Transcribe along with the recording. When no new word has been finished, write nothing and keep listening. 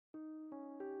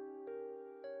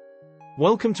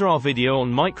Welcome to our video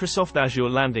on Microsoft Azure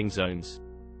landing zones.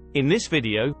 In this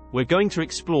video, we're going to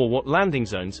explore what landing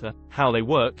zones are, how they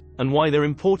work, and why they're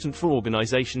important for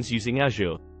organizations using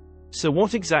Azure. So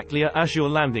what exactly are Azure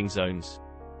landing zones?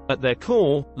 At their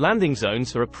core, landing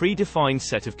zones are a predefined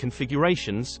set of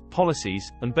configurations,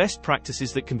 policies, and best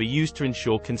practices that can be used to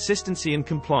ensure consistency and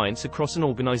compliance across an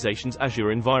organization's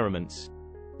Azure environments.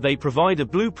 They provide a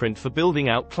blueprint for building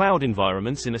out cloud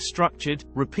environments in a structured,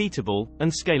 repeatable,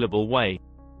 and scalable way.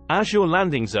 Azure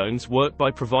landing zones work by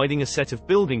providing a set of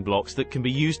building blocks that can be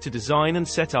used to design and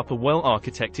set up a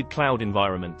well-architected cloud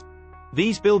environment.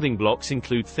 These building blocks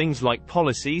include things like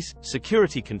policies,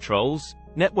 security controls,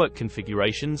 network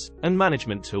configurations, and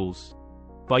management tools.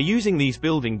 By using these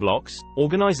building blocks,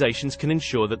 organizations can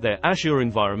ensure that their Azure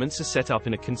environments are set up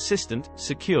in a consistent,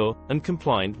 secure, and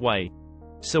compliant way.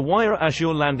 So why are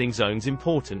Azure landing zones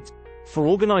important? For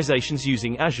organizations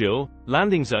using Azure,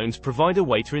 landing zones provide a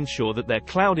way to ensure that their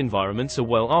cloud environments are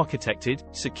well architected,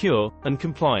 secure, and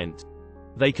compliant.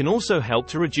 They can also help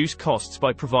to reduce costs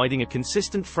by providing a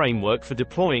consistent framework for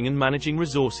deploying and managing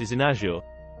resources in Azure.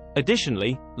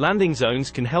 Additionally, landing zones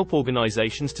can help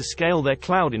organizations to scale their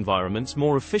cloud environments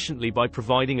more efficiently by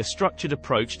providing a structured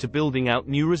approach to building out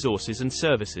new resources and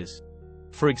services.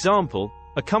 For example,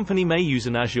 a company may use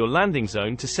an Azure landing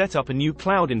zone to set up a new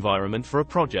cloud environment for a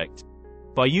project.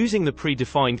 By using the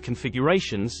predefined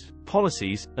configurations,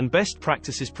 policies, and best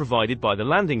practices provided by the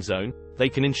landing zone, they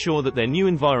can ensure that their new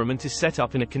environment is set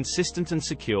up in a consistent and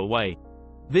secure way.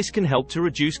 This can help to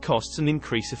reduce costs and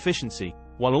increase efficiency,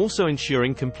 while also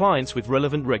ensuring compliance with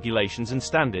relevant regulations and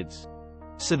standards.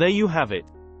 So there you have it.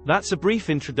 That's a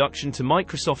brief introduction to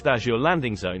Microsoft Azure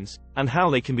landing zones, and how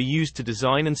they can be used to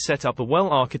design and set up a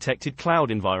well-architected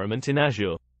cloud environment in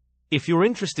Azure. If you're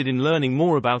interested in learning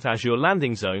more about Azure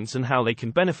landing zones and how they can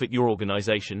benefit your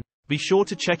organization, be sure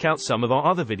to check out some of our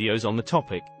other videos on the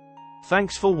topic.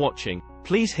 Thanks for watching.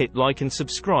 Please hit like and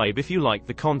subscribe if you like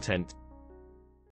the content.